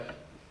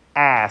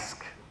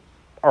ask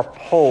or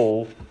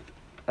poll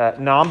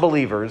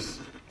non-believers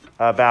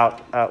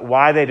about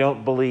why they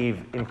don't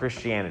believe in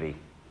Christianity,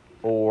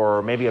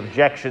 or maybe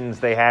objections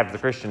they have to the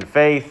Christian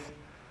faith,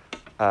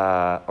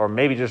 or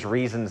maybe just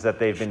reasons that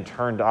they've been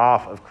turned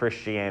off of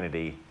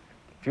Christianity,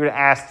 if you were to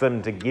ask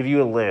them to give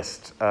you a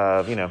list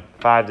of,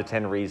 5 to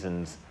 10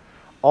 reasons,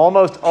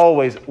 almost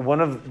always one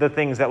of the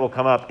things that will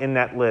come up in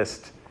that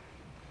list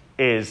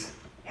is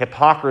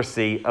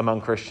hypocrisy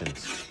among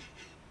Christians.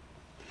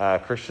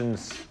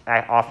 Christians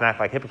often act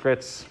like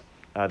hypocrites.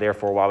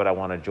 Therefore, why would I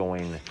want to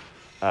join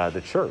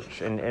the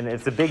church? And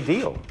it's a big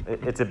deal.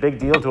 It's a big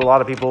deal to a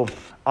lot of people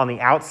on the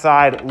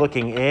outside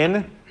looking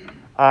in.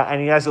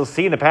 And as you'll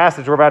see in the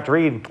passage we're about to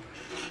read,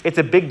 it's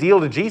a big deal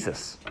to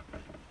Jesus.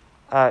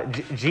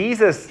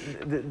 Jesus,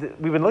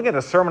 we've been looking at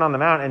the Sermon on the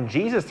Mount, and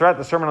Jesus throughout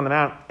the Sermon on the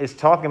Mount is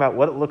talking about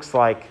what it looks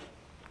like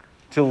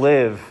to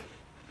live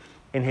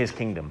in his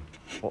kingdom,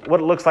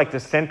 what it looks like to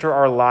center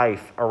our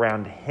life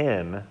around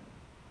him.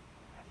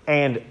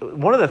 And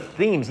one of the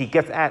themes he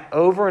gets at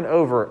over and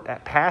over,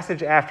 at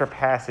passage after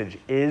passage,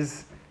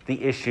 is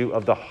the issue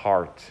of the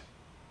heart.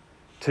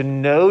 To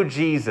know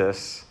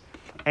Jesus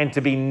and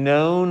to be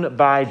known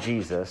by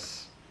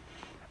Jesus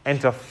and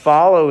to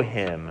follow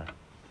him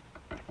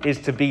is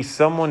to be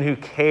someone who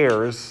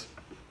cares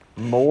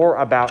more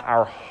about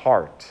our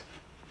heart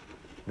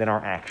than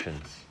our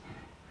actions,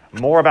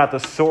 more about the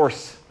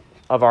source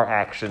of our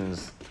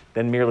actions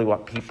than merely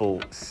what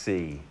people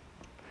see.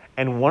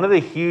 And one of the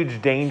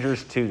huge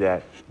dangers to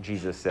that,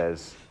 Jesus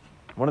says,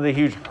 one of the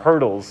huge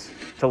hurdles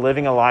to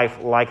living a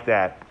life like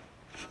that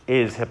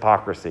is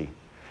hypocrisy.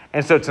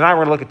 And so tonight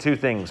we're going to look at two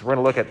things. We're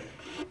going to look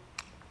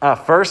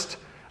at first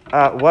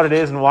what it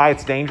is and why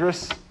it's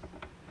dangerous.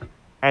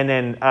 And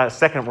then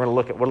second, we're going to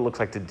look at what it looks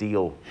like to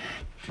deal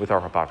with our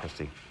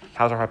hypocrisy.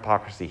 How's our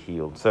hypocrisy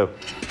healed? So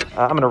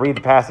I'm going to read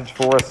the passage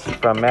for us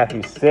from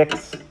Matthew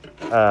 6,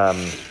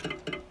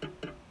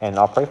 and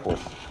I'll pray for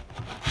us.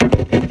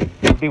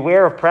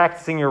 Beware of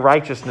practicing your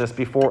righteousness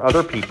before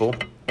other people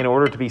in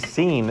order to be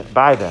seen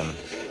by them,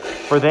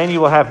 for then you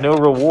will have no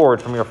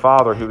reward from your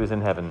Father who is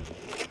in heaven.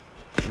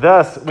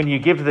 Thus, when you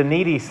give to the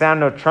needy, sound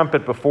no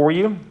trumpet before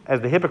you,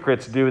 as the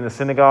hypocrites do in the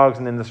synagogues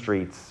and in the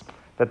streets,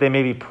 that they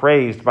may be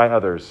praised by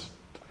others.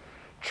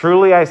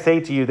 Truly I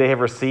say to you, they have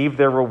received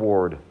their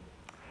reward.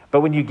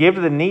 But when you give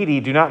to the needy,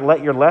 do not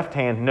let your left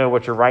hand know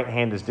what your right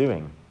hand is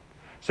doing,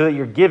 so that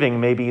your giving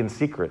may be in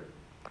secret.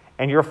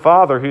 And your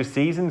Father who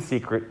sees in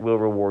secret will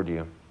reward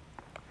you.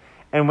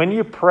 And when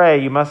you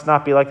pray, you must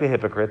not be like the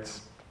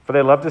hypocrites, for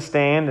they love to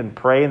stand and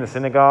pray in the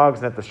synagogues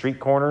and at the street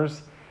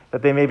corners,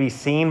 that they may be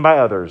seen by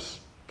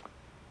others.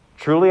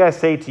 Truly I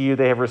say to you,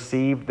 they have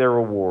received their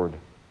reward.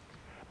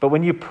 But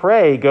when you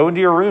pray, go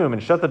into your room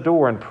and shut the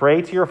door and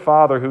pray to your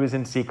Father who is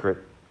in secret.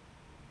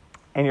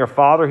 And your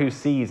Father who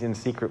sees in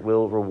secret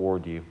will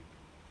reward you.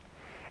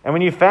 And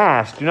when you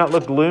fast, do not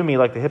look gloomy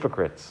like the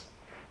hypocrites,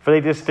 for they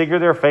disfigure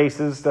their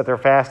faces that their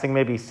fasting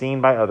may be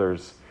seen by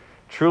others.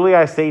 Truly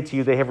I say to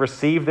you, they have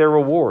received their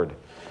reward.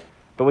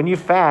 But when you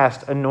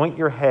fast, anoint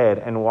your head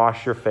and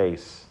wash your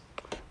face,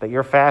 that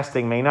your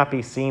fasting may not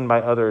be seen by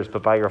others,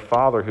 but by your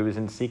Father who is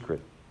in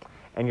secret.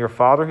 And your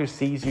Father who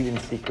sees you in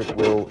secret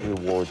will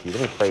reward you.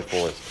 Let me pray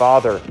for us.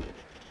 Father,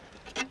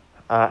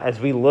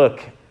 as we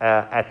look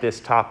at this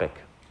topic,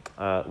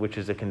 which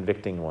is a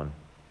convicting one,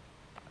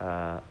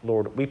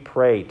 Lord, we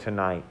pray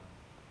tonight,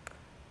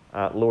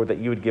 Lord, that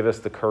you would give us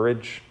the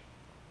courage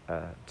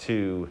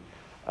to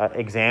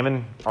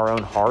examine our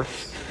own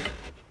hearts,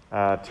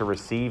 to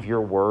receive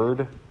your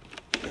word,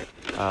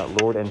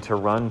 Lord, and to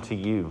run to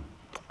you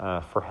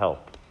for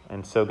help.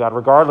 And so, God,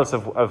 regardless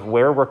of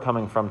where we're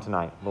coming from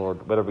tonight,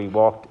 Lord, whether we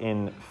walked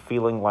in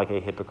feeling like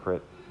a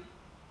hypocrite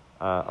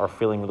or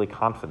feeling really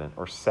confident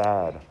or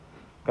sad,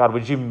 God,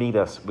 would you meet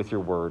us with your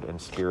word and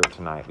spirit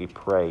tonight? We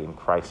pray in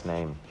Christ's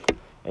name.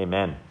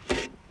 Amen.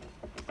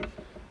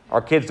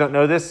 Our kids don't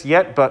know this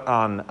yet, but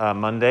on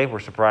Monday, we're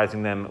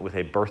surprising them with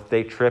a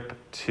birthday trip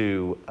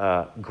to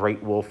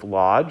Great Wolf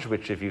Lodge,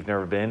 which, if you've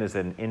never been, is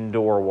an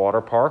indoor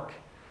water park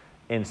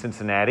in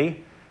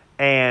Cincinnati.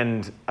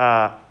 And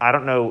I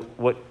don't know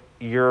what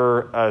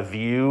your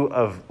view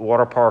of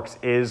water parks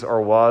is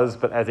or was,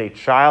 but as a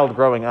child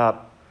growing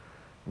up,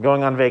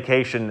 going on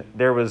vacation,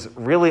 there was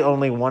really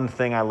only one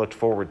thing I looked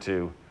forward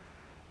to,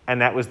 and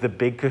that was the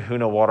Big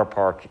Kahuna Water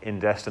Park in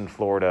Destin,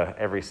 Florida,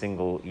 every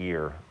single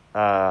year.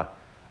 The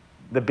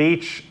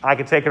beach, I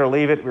could take it or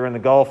leave it. We were in the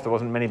Gulf. There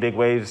wasn't many big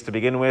waves to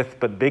begin with,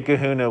 but Big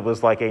Kahuna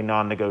was like a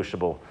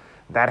non-negotiable.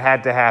 That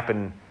had to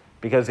happen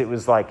because it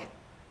was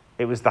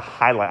the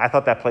highlight. I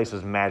thought that place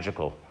was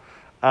magical.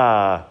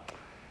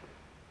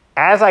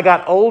 As I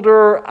got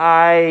older,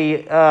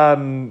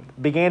 I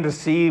began to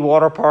see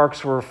water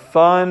parks were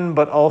fun,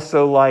 but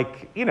also a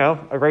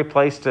great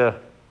place to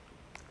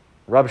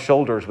rub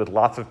shoulders with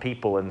lots of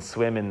people and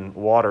swim in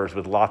waters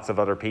with lots of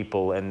other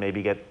people and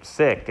maybe get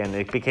sick. And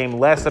it became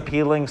less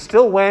appealing.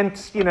 Still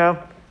went,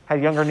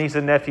 had younger nieces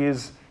and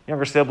nephews,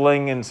 younger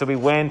sibling, and so we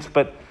went.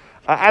 But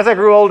as I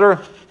grew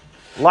older,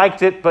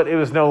 liked it, but it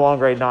was no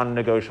longer a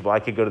non-negotiable. I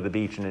could go to the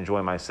beach and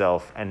enjoy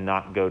myself and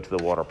not go to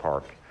the water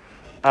park.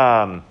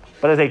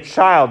 But as a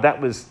child,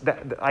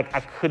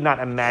 I could not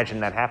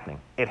imagine that happening.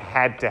 It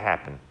had to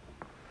happen.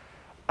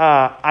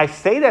 I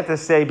say that to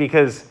say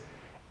because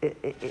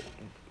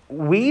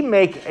we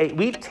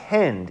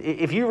tend,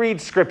 if you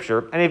read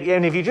Scripture,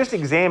 and if you just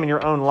examine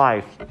your own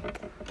life,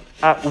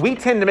 we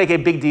tend to make a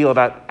big deal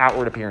about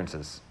outward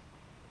appearances,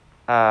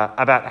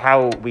 about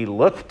how we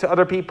look to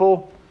other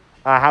people,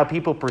 how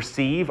people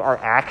perceive our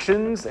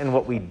actions and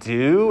what we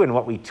do and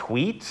what we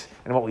tweet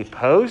and what we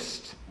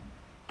post.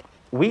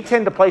 We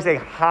tend to place a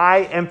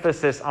high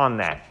emphasis on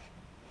that.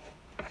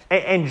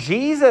 And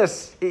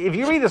Jesus, if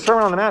you read the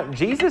Sermon on the Mount,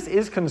 Jesus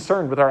is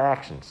concerned with our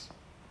actions.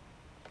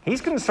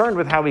 He's concerned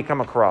with how we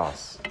come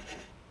across.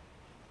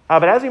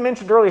 But as we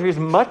mentioned earlier, he's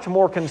much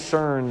more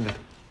concerned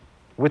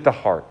with the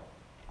heart.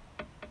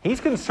 He's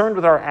concerned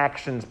with our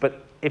actions,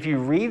 but if you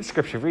read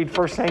Scripture, read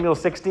 1 Samuel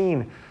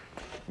 16,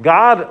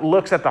 God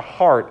looks at the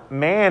heart.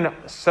 Man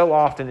so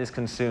often is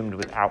consumed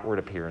with outward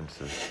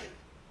appearances.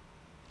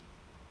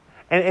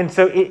 And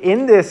so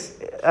in this,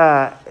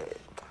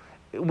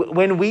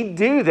 when we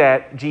do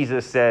that,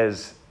 Jesus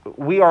says,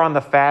 we are on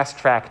the fast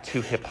track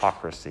to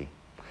hypocrisy.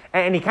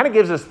 And he kind of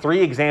gives us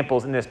 3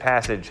 examples in this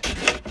passage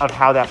of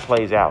how that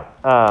plays out.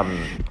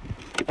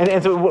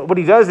 And so what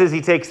he does is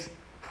he takes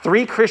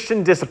 3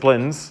 Christian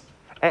disciplines,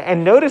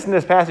 and notice in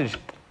this passage,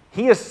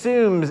 he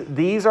assumes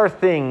these are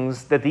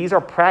things, that these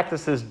are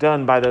practices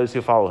done by those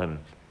who follow him.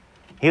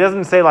 He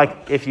doesn't say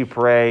like, if you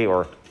pray,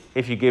 or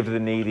if you give to the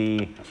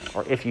needy,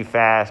 or if you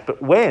fast,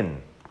 but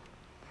when.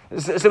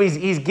 So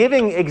he's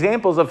giving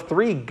examples of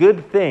 3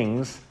 good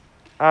things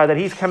that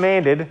he's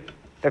commanded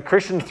that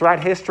Christians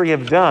throughout history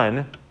have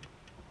done,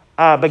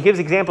 but gives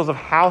examples of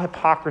how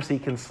hypocrisy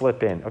can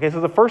slip in. Okay,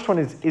 so the first one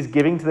is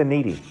giving to the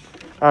needy.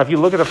 If you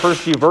look at the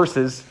first few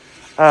verses,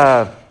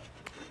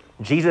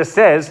 Jesus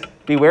says,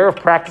 beware of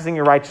practicing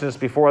your righteousness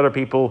before other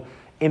people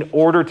in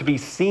order to be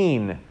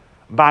seen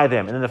by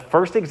them. And then the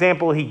first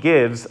example he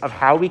gives of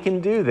how we can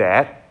do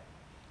that,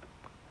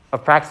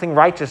 of practicing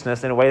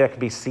righteousness in a way that can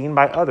be seen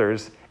by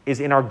others,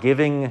 is in our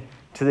giving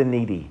to the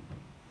needy.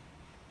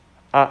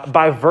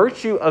 By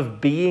virtue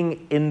of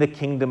being in the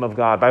kingdom of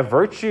God, by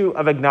virtue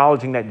of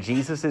acknowledging that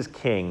Jesus is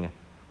king,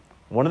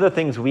 one of the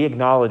things we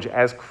acknowledge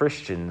as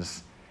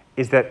Christians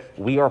is that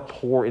we are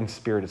poor in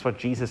spirit. It's what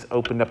Jesus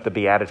opened up the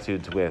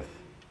Beatitudes with.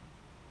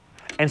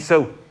 And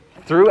so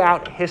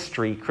throughout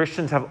history,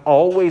 Christians have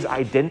always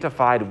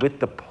identified with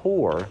the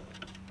poor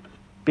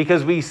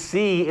because we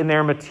see in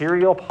their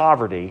material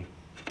poverty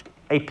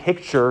a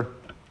picture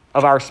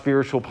of our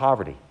spiritual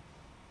poverty.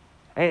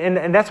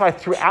 And that's why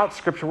throughout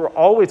Scripture, we're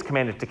always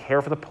commanded to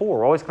care for the poor.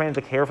 We're always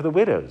commanded to care for the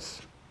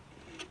widows.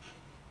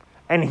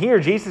 And here,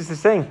 Jesus is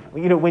saying,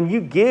 when you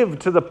give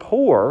to the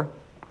poor,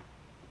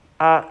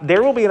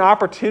 there will be an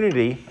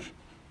opportunity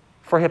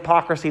for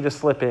hypocrisy to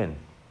slip in.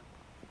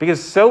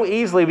 Because so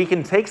easily we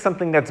can take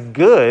something that's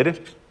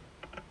good,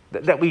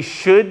 that we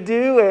should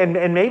do,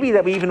 and maybe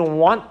that we even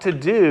want to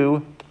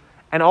do,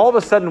 and all of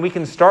a sudden we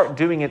can start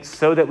doing it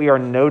so that we are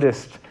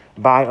noticed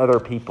by other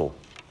people.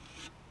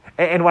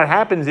 And what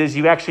happens is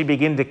you actually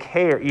begin to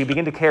care. You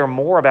begin to care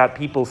more about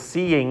people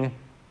seeing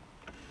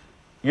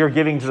you're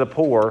giving to the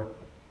poor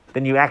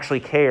than you actually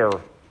care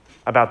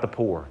about the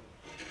poor.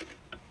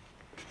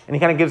 And he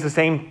kind of gives the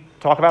same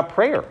talk about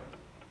prayer.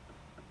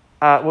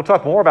 We'll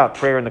talk more about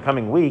prayer in the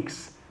coming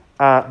weeks.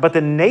 But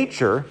the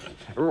nature,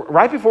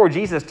 right before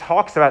Jesus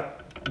talks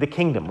about the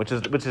kingdom, which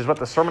is what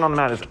the Sermon on the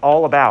Mount is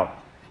all about,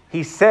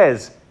 he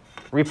says,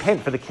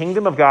 repent, for the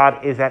kingdom of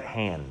God is at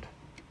hand.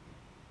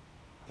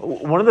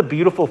 One of the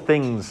beautiful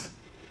things,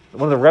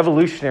 one of the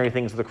revolutionary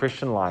things of the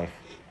Christian life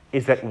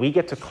is that we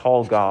get to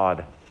call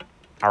God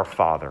our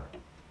Father.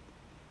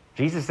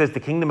 Jesus says the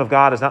kingdom of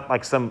God is not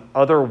like some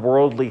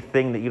otherworldly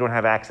thing that you don't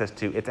have access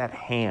to. It's at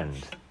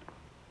hand.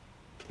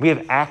 We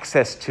have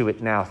access to it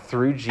now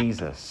through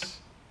Jesus.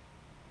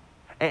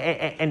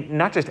 And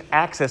not just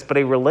access, but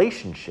a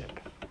relationship.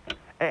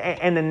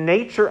 And the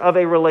nature of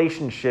a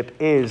relationship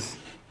is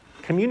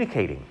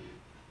communicating.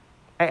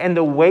 And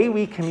the way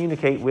we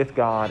communicate with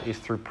God is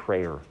through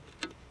prayer.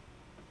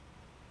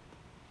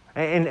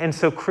 And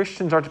so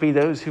Christians are to be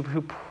those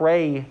who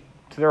pray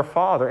to their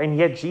Father. And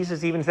yet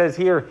Jesus even says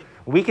here,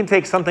 we can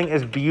take something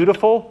as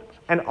beautiful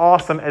and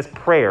awesome as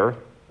prayer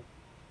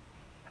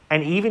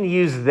and even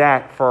use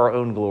that for our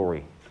own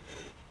glory.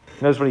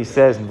 Notice what he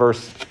says in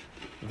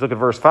look at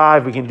verse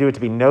 5, we can do it to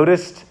be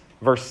noticed.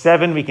 Verse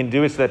 7, we can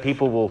do it so that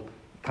people will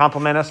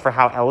compliment us for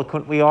how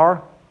eloquent we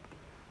are.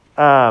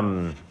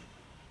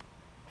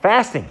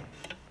 Fasting.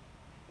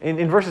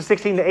 In verses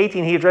 16 to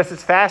 18, he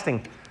addresses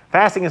fasting.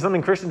 Fasting is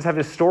something Christians have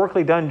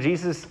historically done.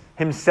 Jesus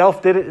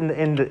himself did it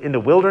in the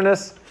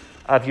wilderness.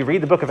 If you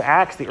read the book of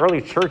Acts, the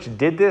early church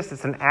did this.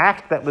 It's an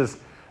act that was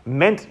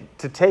meant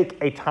to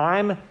take a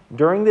time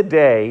during the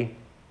day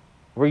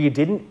where you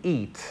didn't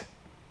eat,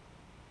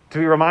 to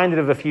be reminded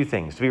of a few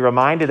things. To be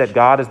reminded that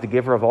God is the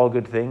giver of all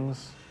good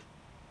things.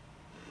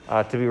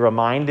 to be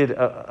reminded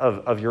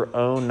of your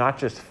own, not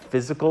just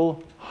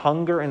physical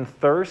hunger and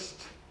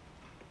thirst,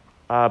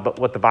 but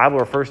what the Bible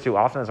refers to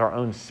often as our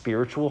own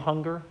spiritual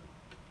hunger.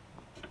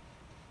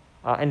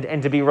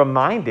 And to be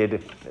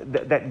reminded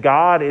that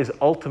God is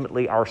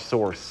ultimately our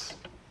source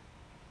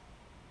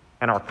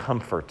and our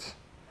comfort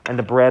and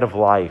the bread of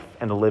life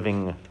and the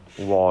living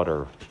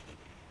water.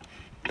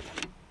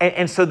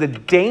 And so the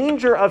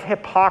danger of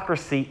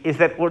hypocrisy is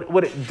that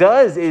what it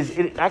does is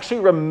it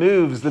actually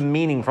removes the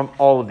meaning from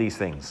all of these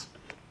things.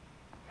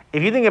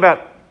 If you think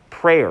about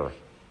prayer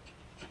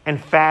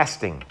and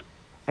fasting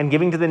and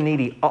giving to the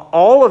needy,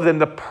 all of them,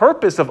 the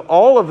purpose of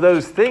all of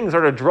those things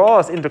are to draw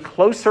us into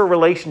closer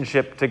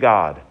relationship to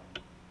God.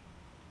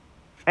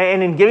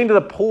 And in giving to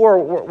the poor,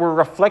 we're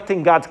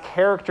reflecting God's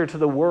character to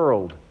the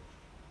world.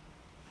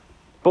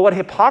 But what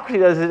hypocrisy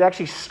does is it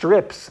actually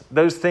strips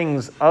those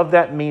things of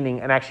that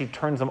meaning and actually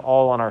turns them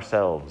all on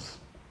ourselves.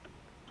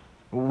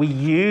 We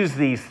use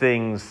these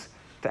things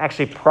to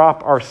actually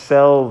prop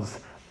ourselves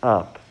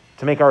up,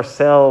 to make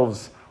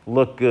ourselves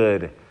look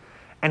good.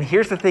 And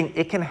here's the thing,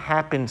 it can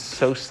happen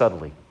so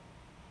subtly.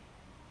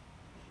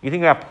 You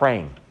think about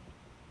praying.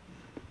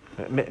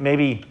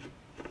 Maybe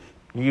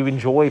you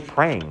enjoy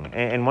praying,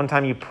 and one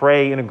time you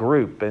pray in a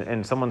group,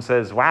 and someone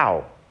says,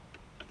 wow,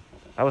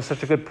 that was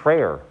such a good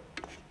prayer.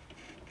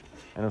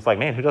 And it's like,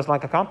 man, who doesn't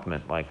like a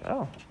compliment? Like,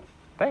 oh,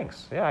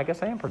 thanks. Yeah, I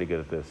guess I am pretty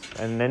good at this.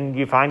 And then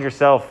you find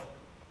yourself,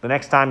 the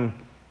next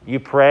time you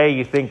pray,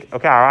 you think,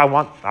 okay, I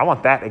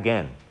want that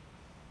again.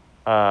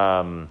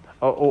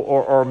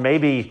 Or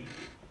maybe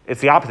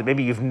it's the opposite.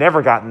 Maybe you've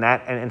never gotten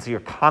that, and so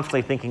you're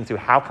constantly thinking through,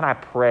 how can I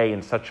pray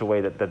in such a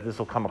way that this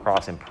will come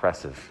across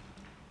impressive?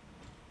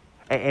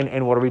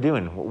 And what are we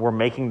doing? We're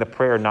making the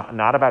prayer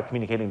not about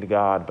communicating to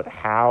God, but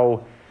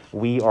how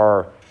we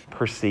are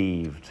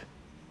perceived.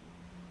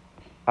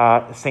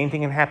 Same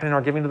thing can happen in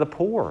our giving to the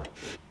poor.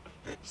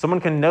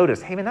 Someone can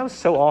notice, hey man, that was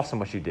so awesome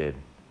what you did.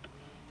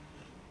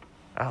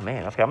 Oh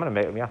man, okay,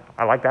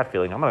 I like that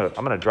feeling. I'm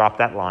gonna drop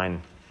that line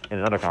in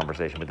another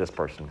conversation with this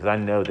person because I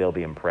know they'll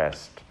be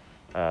impressed,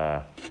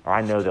 or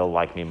I know they'll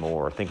like me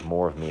more, or think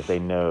more of me if they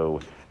know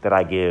that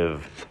I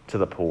give to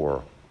the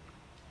poor.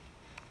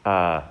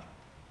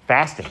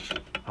 Fasting,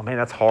 oh man,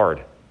 that's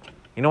hard.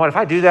 You know what? If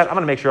I do that, I'm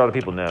gonna make sure other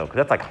people know because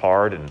that's like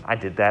hard, and I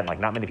did that, and like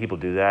not many people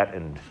do that,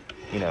 and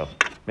you know.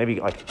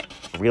 Maybe like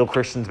real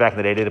Christians back in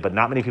the day did it, but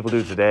not many people do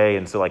it today.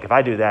 And so like if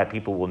I do that,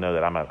 people will know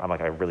that I'm like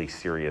a really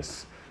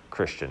serious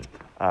Christian.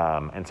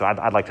 And so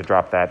I'd like to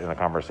drop that in the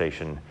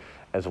conversation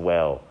as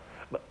well.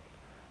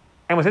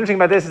 And what's interesting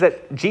about this is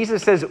that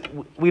Jesus says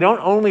we don't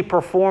only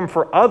perform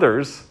for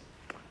others.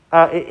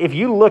 If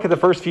you look at the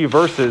first few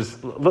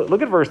verses,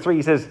 look at verse 3.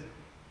 He says,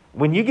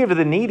 when you give to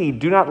the needy,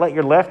 do not let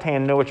your left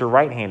hand know what your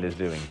right hand is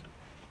doing.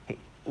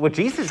 What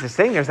Jesus is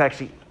saying there is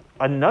actually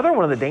another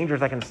one of the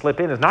dangers that can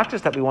slip in is not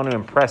just that we want to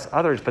impress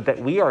others, but that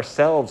we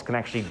ourselves can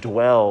actually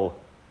dwell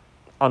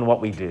on what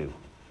we do.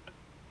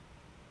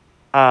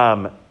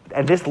 And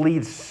this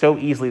leads so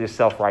easily to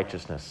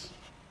self-righteousness.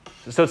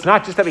 So it's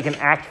not just that we can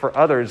act for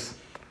others.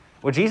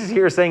 What Jesus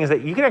here is saying is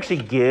that you can actually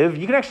give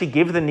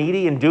to the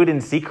needy and do it in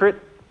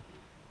secret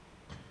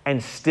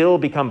and still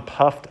become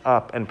puffed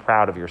up and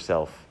proud of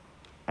yourself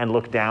and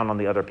look down on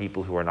the other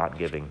people who are not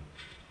giving.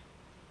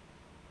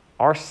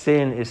 Our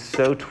sin is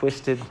so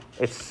twisted,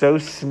 it's so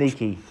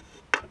sneaky,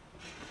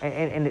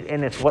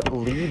 and it's what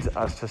leads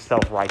us to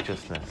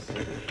self-righteousness.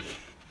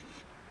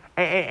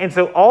 And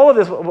so all of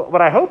this,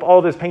 what I hope all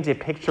of this paints a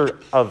picture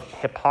of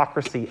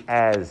hypocrisy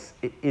as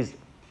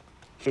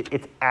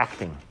it's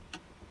acting.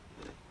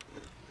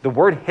 The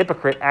word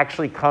hypocrite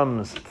actually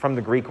comes from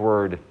the Greek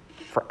word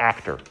for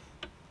actor.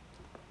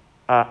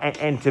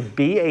 And to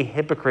be a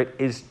hypocrite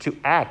is to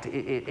act.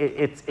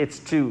 It's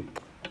to...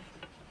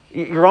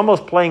 You're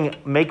almost playing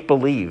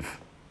make-believe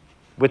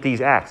with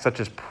these acts, such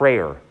as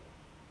prayer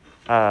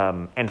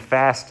and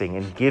fasting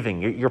and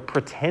giving. You're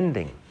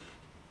pretending.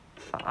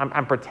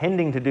 I'm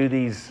pretending to do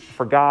these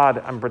for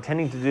God. I'm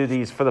pretending to do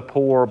these for the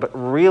poor, but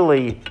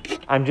really,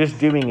 I'm just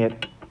doing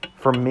it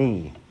for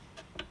me.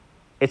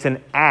 It's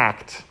an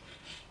act,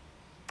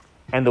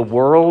 and the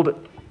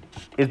world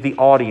is the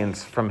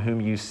audience from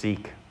whom you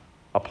seek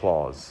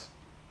applause.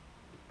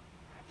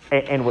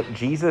 And what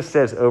Jesus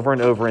says over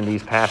and over in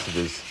these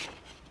passages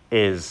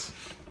is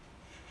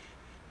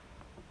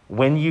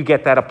when you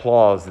get that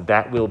applause,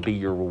 that will be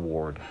your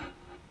reward.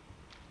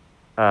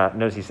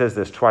 Notice he says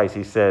this twice.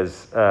 He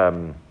says,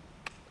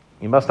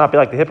 you must not be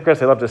like the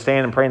hypocrites. They love to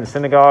stand and pray in the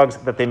synagogues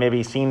that they may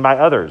be seen by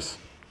others.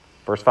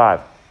 Verse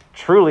 5,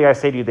 truly I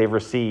say to you, they've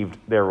received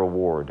their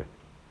reward.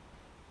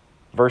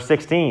 Verse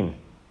 16,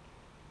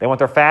 they want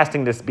their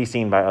fasting to be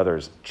seen by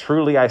others.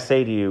 Truly I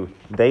say to you,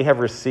 they have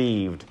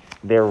received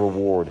their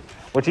reward.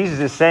 What Jesus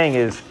is saying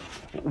is,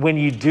 when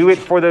you do it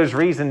for those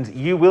reasons,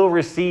 you will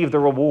receive the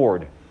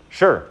reward.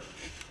 Sure,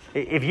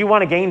 if you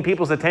want to gain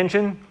people's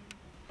attention,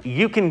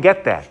 you can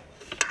get that.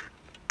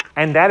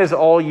 And that is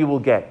all you will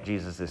get,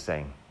 Jesus is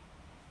saying.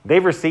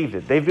 They've received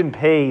it. They've been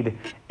paid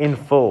in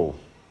full.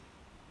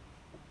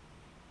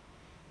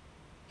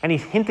 And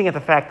he's hinting at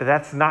the fact that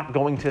that's not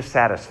going to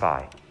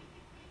satisfy.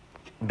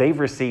 they've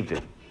received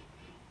it.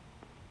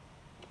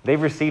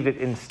 They've received it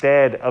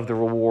instead of the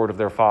reward of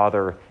their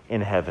Father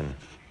in heaven.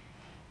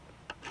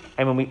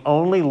 And when we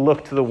only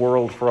look to the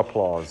world for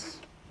applause,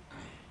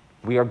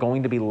 we are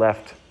going to be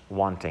left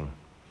wanting.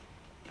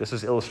 This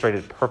was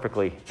illustrated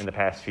perfectly in the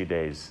past few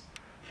days.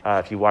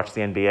 If you watch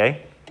the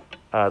NBA,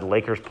 the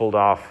Lakers pulled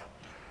off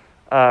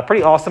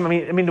pretty awesome.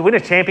 I mean, to win a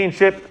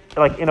championship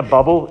like in a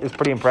bubble is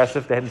pretty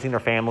impressive. They hadn't seen their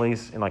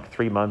families in like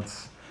 3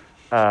 months.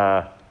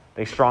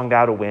 They stronged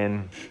out a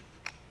win.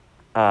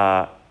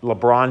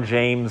 LeBron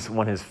James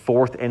won his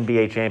 4th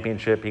NBA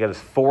championship. He got his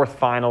 4th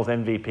Finals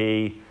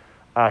MVP.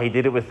 He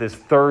did it with his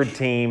 3rd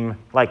team.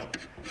 Like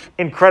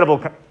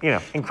incredible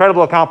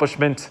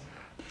accomplishment.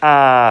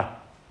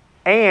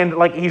 And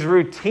like he's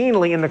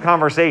routinely in the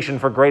conversation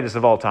for greatest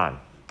of all time.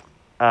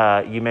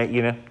 Some of you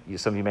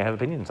may have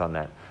opinions on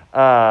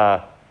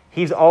that.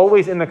 He's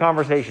always in the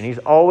conversation. He's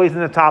always in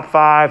the top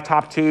 5,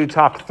 top 2,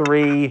 top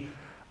 3.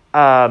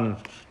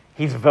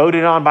 He's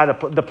voted on by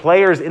the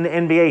players in the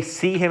NBA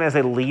see him as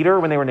a leader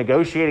when they were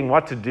negotiating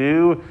what to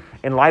do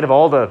in light of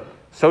all the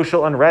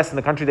social unrest in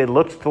the country. They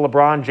looked to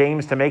LeBron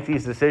James to make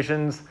these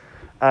decisions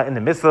in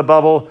the midst of the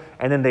bubble,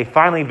 and then they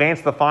finally advance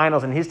to the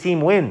finals, and his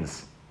team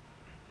wins.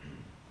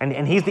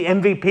 And he's the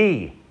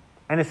MVP,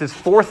 and it's his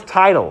 4th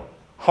title.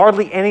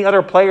 Hardly any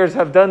other players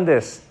have done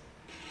this.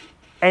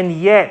 And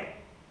yet,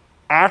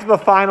 after the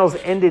finals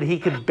ended, he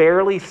could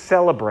barely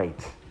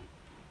celebrate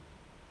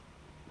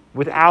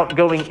without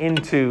going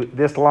into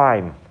this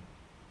line,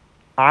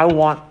 I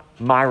want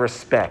my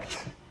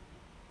respect.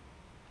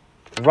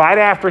 Right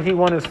after he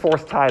won his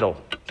 4th title.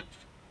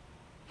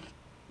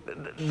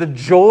 The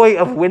joy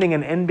of winning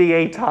an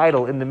NBA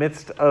title in the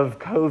midst of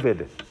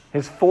COVID,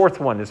 his 4th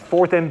one, his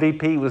 4th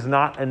MVP was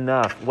not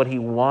enough. What he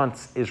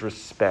wants is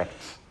respect.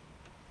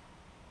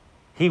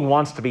 He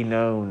wants to be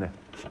known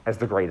as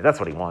the greatest. That's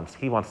what he wants.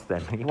 He wants the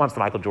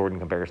Michael Jordan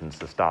comparisons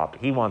to stop.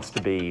 He wants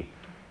to be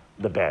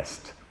the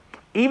best.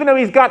 Even though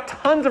he's got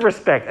tons of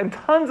respect and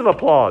tons of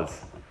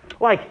applause.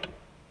 Like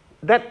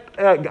that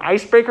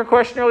icebreaker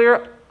question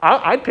earlier,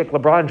 I'd pick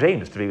LeBron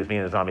James to be with me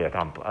in a zombie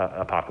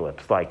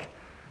apocalypse. Like,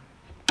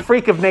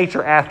 freak of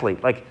nature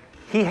athlete. Like,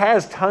 he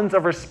has tons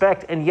of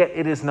respect, and yet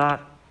it is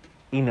not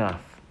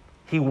enough.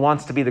 He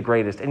wants to be the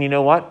greatest. And you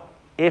know what?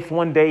 If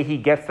one day he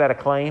gets that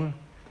acclaim,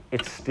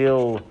 it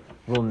still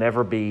will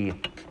never be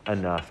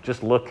enough.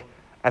 Just look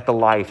at the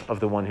life of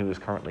the one who is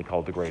currently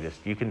called the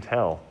greatest. You can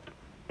tell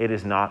it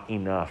is not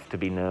enough to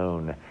be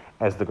known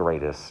as the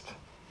greatest.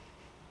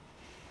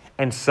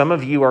 And some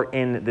of you are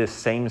in this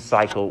same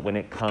cycle when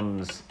it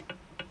comes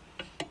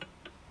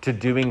to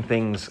doing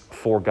things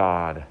for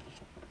God.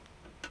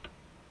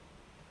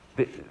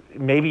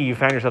 Maybe you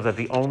found yourself that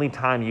the only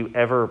time you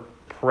ever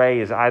pray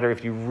is either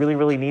if you really,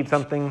 really need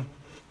something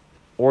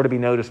or to be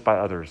noticed by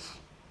others.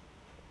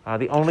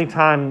 The only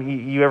time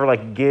you ever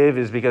give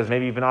is because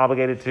maybe you've been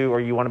obligated to or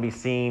you want to be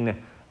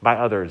seen by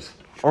others.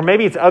 Or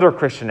maybe it's other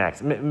Christian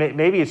acts.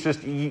 Maybe it's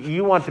just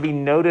you want to be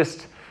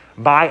noticed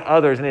by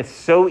others. And it's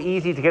so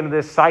easy to get into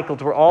this cycle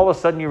to where all of a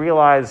sudden you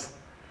realize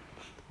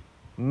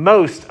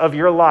most of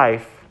your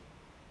life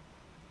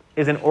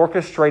is an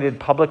orchestrated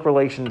public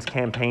relations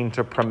campaign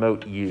to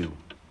promote you.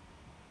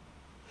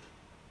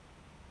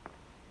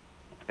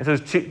 And so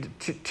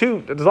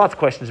there's lots of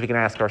questions we can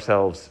ask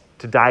ourselves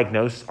to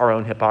diagnose our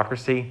own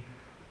hypocrisy.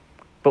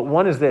 But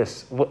one is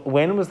this: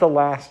 when was the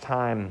last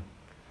time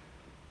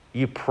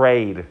you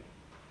prayed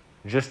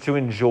just to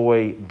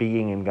enjoy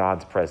being in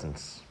God's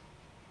presence?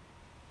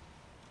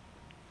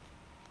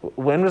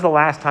 When was the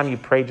last time you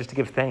prayed just to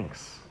give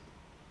thanks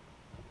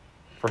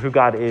for who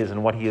God is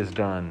and what he has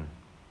done?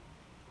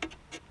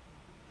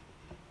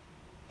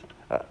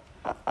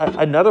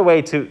 Another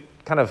way to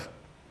kind of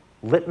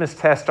litmus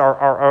test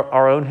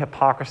our own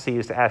hypocrisy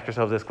is to ask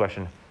yourselves this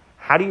question: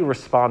 how do you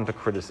respond to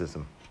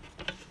criticism?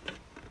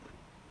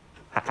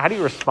 How do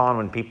you respond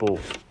when people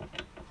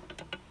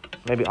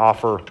maybe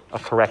offer a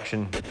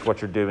correction to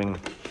what you're doing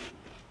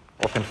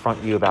or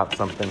confront you about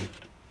something?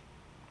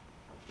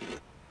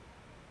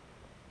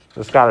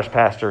 The Scottish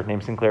pastor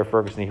named Sinclair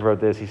Ferguson, he wrote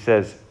this. He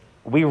says,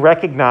 "We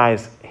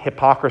recognize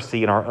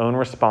hypocrisy in our own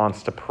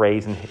response to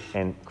praise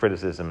and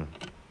criticism."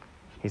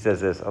 He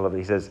says this, I love it.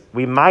 He says,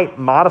 "We might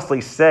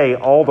modestly say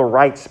all the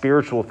right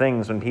spiritual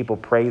things when people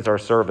praise our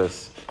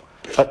service,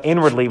 but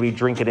inwardly we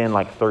drink it in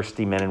like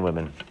thirsty men and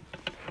women.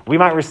 We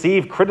might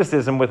receive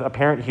criticism with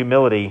apparent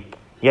humility,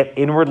 yet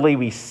inwardly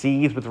we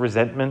seethe with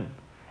resentment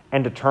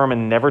and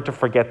determine never to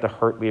forget the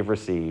hurt we have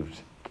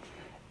received.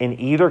 In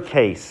either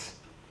case,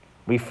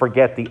 we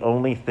forget the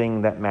only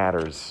thing that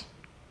matters,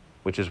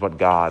 which is what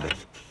God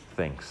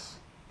thinks."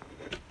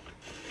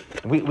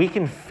 We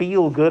can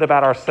feel good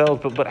about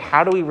ourselves, but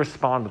how do we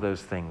respond to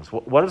those things?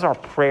 What does our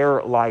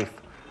prayer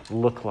life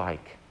look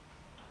like?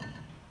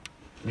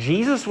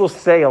 Jesus will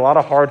say a lot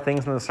of hard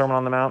things in the Sermon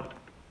on the Mount.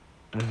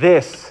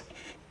 This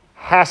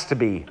has to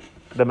be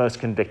the most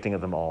convicting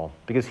of them all,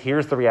 because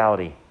here's the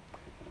reality.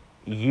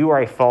 You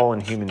are a fallen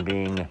human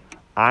being.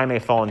 I'm a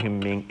fallen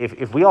human being.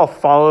 If we all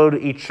followed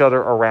each other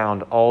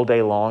around all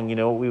day long, you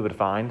know what we would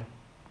find?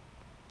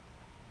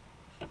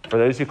 for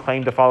those who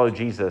claim to follow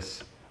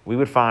Jesus, we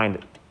would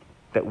find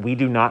that we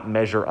do not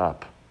measure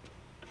up.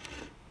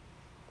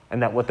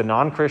 And that what the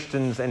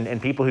non-Christians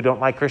and people who don't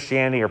like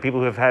Christianity or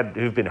people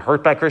who've been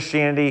hurt by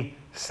Christianity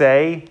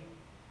say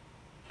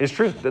is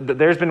true.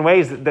 There's been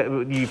ways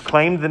that you've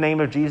claimed the name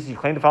of Jesus, you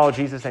claim to follow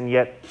Jesus, and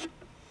yet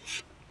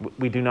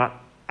we do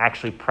not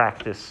actually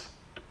practice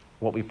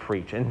what we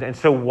preach. And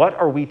so what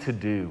are we to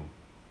do?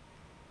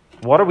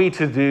 What are we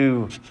to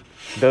do,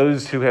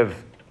 those who have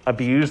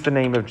abused the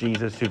name of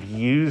Jesus, who've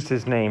used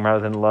his name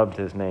rather than loved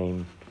his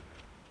name?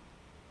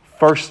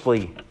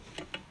 Firstly,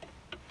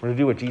 we're going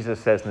to do what Jesus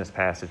says in this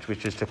passage,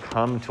 which is to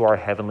come to our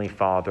Heavenly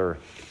Father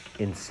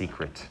in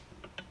secret.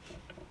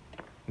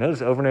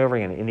 Notice over and over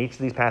again, in each of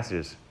these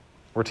passages,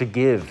 we're to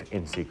give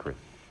in secret.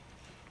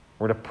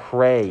 We're to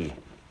pray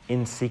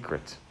in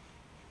secret.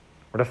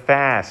 We're to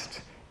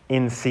fast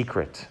in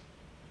secret.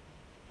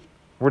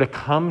 We're to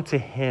come to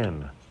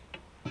him.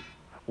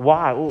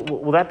 Why?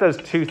 Well, that does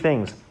two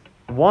things.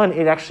 One,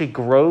 it actually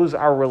grows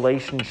our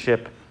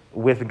relationship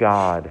with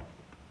God.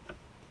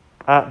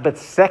 But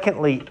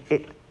secondly,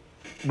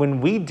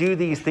 when we do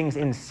these things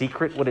in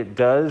secret, what it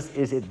does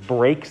is it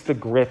breaks the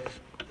grip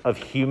of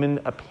human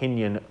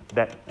opinion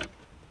that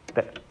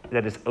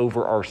is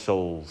over our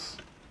souls.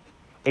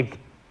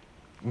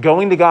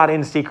 Going to God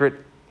in secret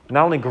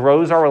not only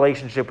grows our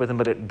relationship with him,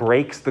 but it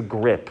breaks the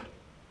grip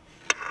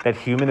that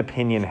human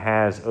opinion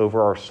has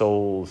over our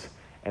souls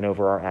and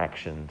over our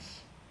actions.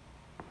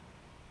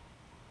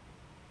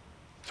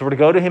 So we're to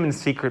go to him in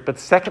secret, but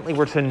secondly,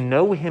 we're to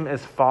know him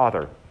as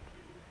Father.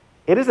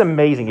 It is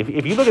amazing.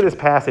 If you look at this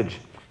passage,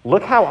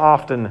 look how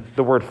often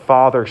the word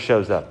Father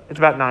shows up. It's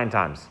about 9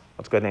 times.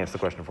 Let's go ahead and answer the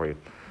question for you.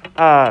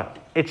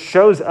 It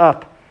shows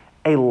up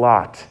a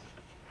lot.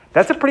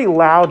 That's a pretty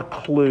loud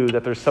clue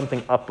that there's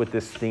something up with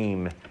this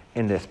theme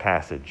in this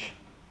passage.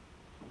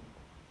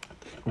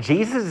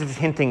 Jesus is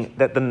hinting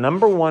that the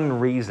number one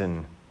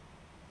reason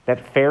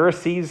that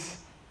Pharisees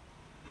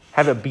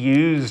have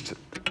abused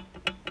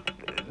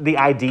the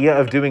idea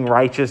of doing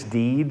righteous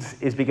deeds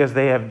is because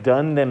they have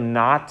done them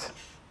not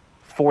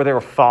for their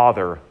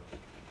father,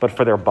 but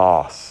for their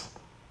boss.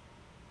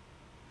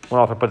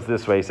 One author puts it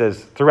this way. He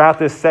says, throughout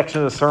this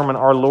section of the sermon,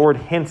 our Lord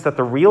hints that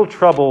the real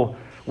trouble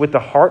with the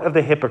heart of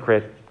the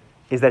hypocrite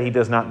is that he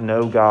does not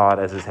know God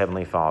as his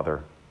heavenly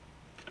Father.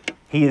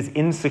 He is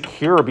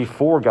insecure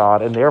before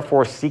God and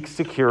therefore seeks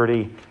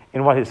security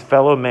in what his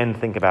fellow men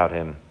think about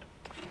him.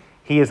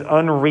 He is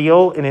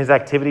unreal in his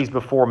activities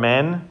before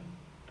men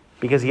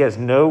because he has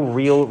no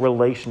real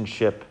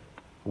relationship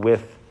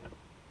with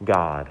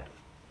God.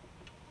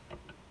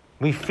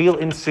 We feel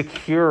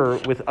insecure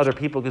with other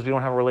people because we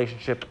don't have a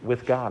relationship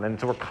with God. And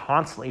so we're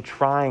constantly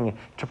trying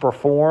to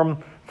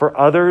perform for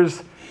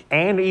others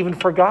and even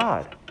for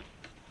God.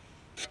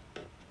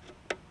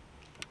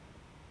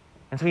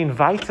 And so he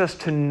invites us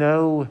to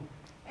know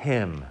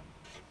him.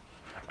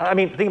 I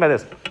mean, think about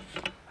this.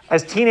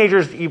 As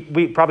teenagers,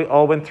 we probably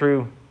all went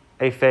through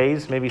a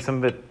phase. Maybe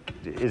some of it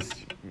is,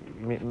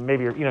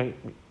 maybe,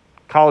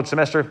 college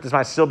semester. This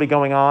might still be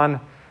going on.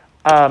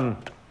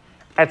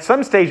 At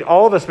some stage,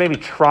 all of us maybe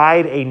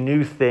tried a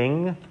new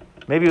thing.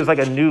 Maybe it was like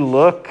a new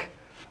look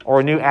or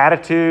a new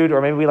attitude,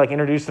 or maybe we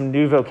introduced some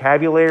new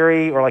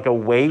vocabulary or a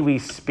way we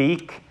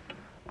speak.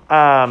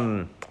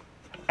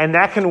 And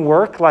that can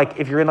work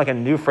if you're in a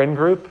new friend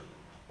group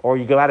or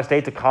you go out of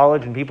state to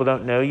college and people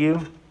don't know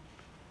you.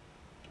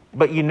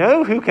 But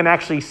who can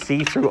actually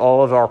see through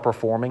all of our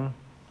performing?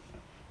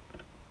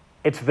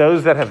 It's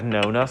those that have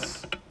known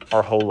us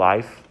our whole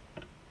life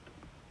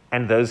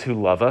and those who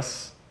love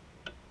us.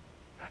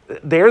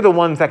 They're the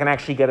ones that can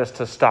actually get us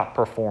to stop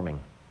performing.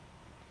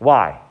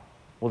 Why?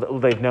 Well,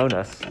 they've known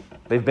us.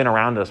 They've been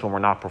around us when we're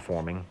not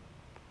performing.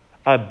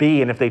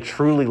 B, and if they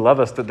truly love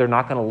us, that they're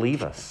not going to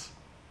leave us.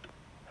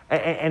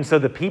 And so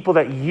the people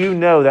that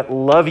that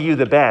love you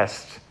the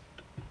best,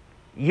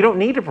 you don't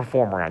need to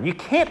perform around. You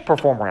can't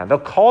perform around. They'll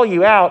call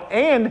you out,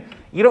 and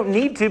you don't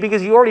need to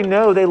because you already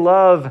know they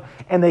love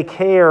and they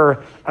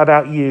care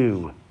about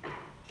you.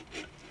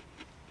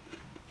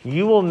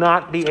 You will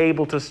not be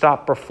able to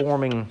stop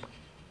performing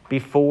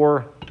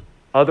before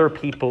other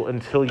people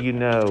until you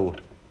know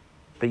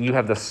that you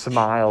have the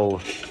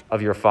smile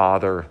of your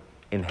Father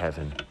in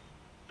heaven.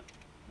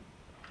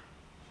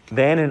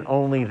 Then and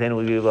only then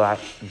will you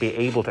be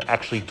able to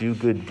actually do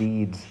good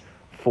deeds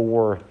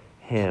for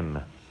him.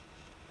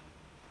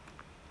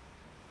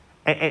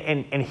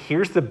 And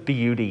here's the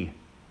beauty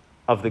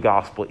of the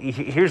gospel.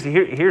 Here's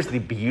the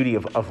beauty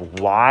of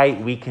why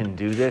we can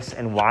do this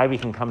and why we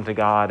can come to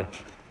God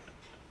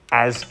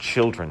as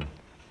children,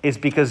 is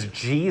because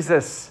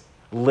Jesus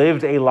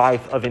lived a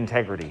life of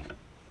integrity.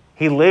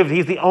 He's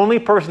the only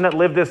person that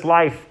lived this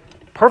life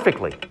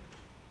perfectly.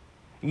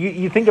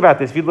 You think about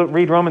this. If you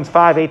read Romans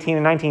 5, 18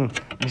 and 19,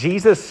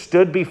 Jesus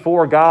stood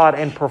before God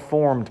and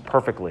performed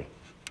perfectly,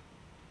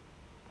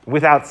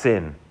 without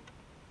sin.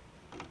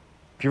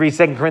 If you read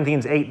 2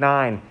 Corinthians 8,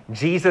 9,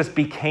 Jesus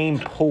became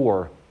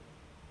poor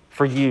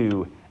for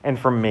you and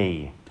for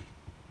me.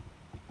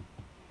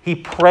 He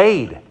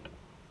prayed.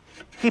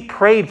 He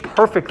prayed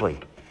perfectly.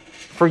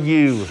 for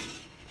you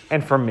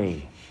and for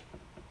me.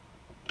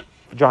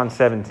 John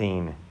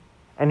 17.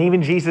 And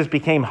even Jesus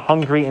became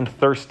hungry and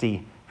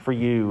thirsty for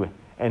you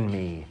and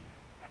me.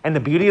 And the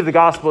beauty of the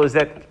gospel is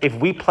that if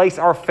we place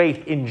our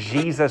faith in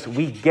Jesus,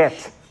 we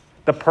get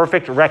the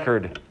perfect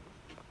record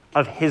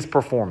of his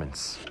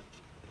performance.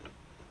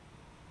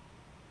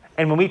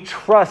 And when we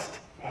trust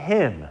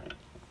him,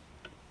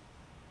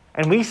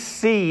 and we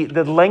see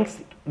the lengths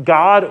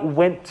God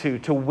went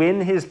to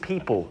win his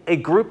people, a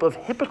group of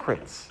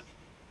hypocrites,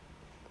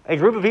 a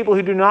group of people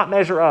who do not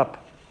measure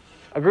up,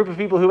 a group of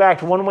people who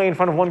act one way in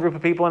front of one group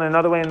of people and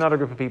another way in another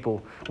group of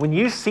people. When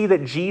you see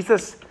that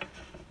Jesus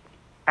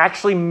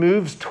actually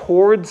moves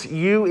towards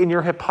you in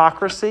your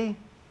hypocrisy,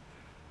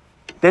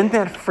 then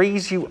that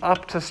frees you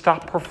up to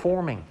stop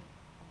performing.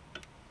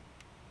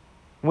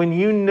 When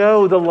you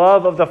know the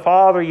love of the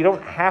Father, you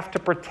don't have to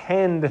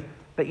pretend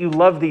that you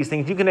love these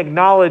things. You can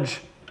acknowledge,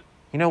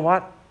 you know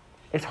what?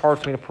 It's hard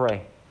for me to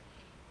pray.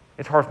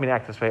 It's hard for me to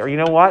act this way. Or you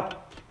know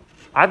what?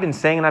 I've been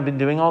saying and I've been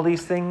doing all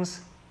these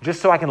things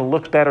just so I can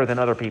look better than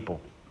other people.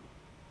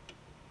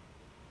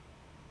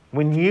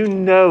 When you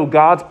know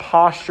God's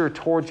posture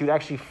towards you, it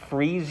actually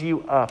frees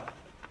you up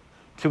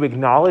to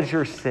acknowledge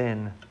your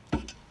sin,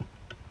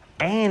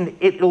 and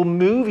it'll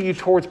move you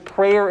towards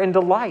prayer and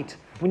delight.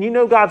 When you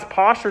know God's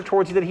posture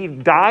towards you, that he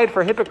died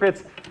for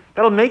hypocrites,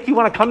 that'll make you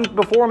want to come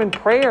before him in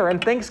prayer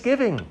and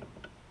thanksgiving.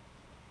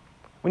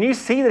 When you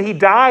see that he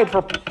died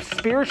for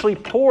spiritually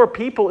poor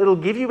people, it'll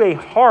give you a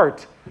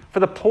heart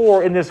for the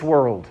poor in this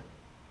world,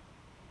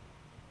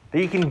 that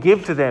you can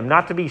give to them,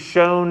 not to be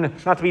shown,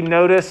 not to be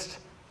noticed,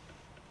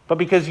 but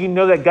because you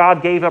know that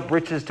God gave up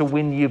riches to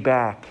win you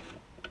back.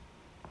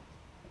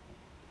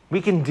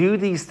 We can do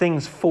these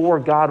things for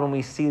God when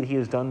we see that he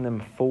has done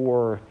them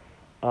for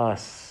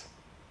us.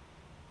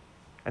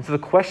 And so the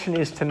question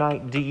is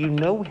tonight, do you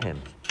know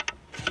him?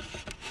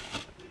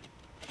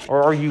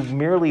 Or are you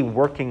merely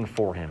working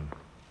for him?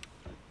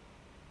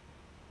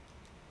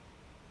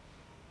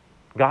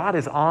 God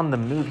is on the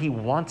move. He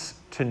wants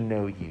to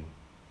know you.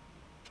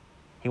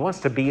 He wants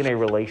to be in a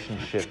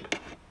relationship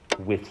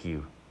with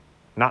you,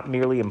 not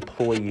merely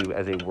employ you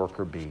as a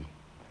worker bee.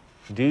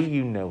 Do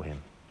you know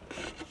him?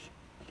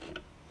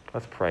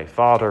 Let's pray.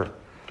 Father,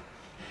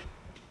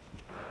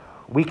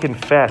 we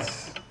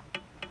confess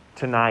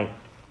tonight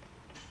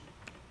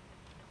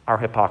our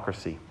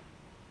hypocrisy.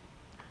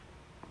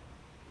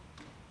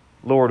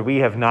 Lord, we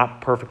have not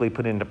perfectly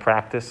put into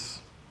practice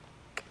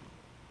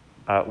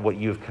what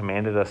you have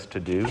commanded us to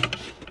do.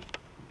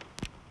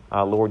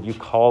 Lord, you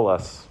call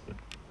us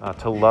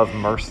to love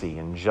mercy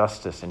and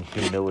justice and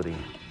humility.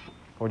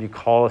 Lord, you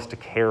call us to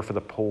care for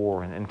the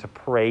poor and to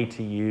pray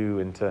to you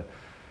and to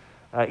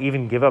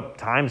even give up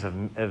times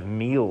of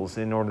meals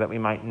in order that we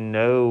might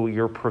know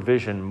your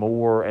provision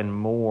more and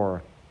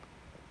more.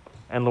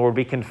 And Lord,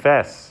 we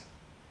confess,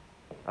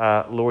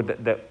 Lord,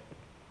 that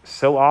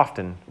so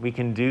often we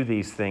can do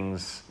these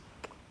things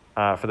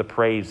for the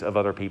praise of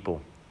other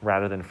people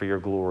rather than for your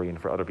glory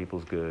and for other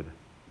people's good.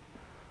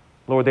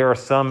 Lord, there are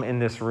some in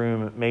this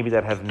room maybe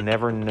that have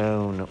never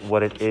known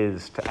what it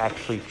is to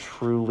actually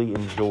truly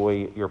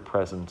enjoy your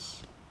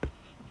presence,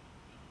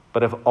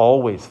 but have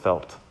always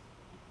felt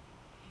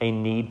a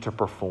need to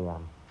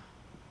perform.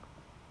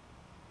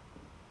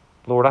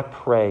 Lord, I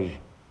pray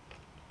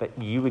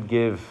that you would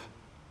give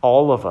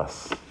all of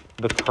us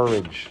the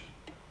courage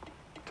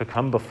to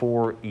come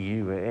before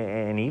you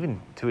and even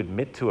to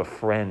admit to a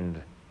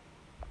friend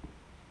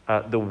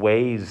the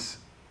ways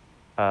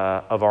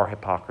of our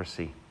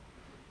hypocrisy.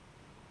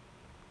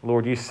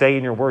 Lord, you say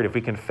in your word, if we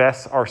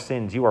confess our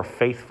sins, you are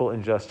faithful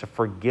and just to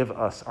forgive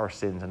us our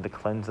sins and to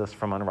cleanse us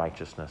from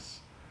unrighteousness.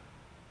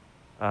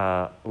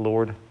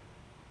 Lord,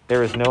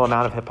 there is no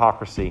amount of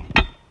hypocrisy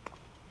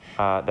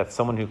that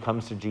someone who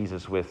comes to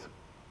Jesus with,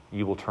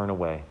 you will turn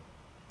away.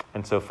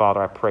 And so,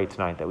 Father, I pray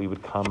tonight that we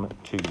would come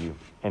to you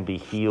and be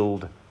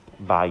healed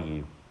by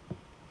you.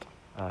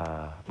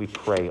 We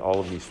pray all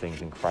of these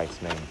things in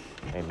Christ's name.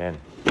 Amen.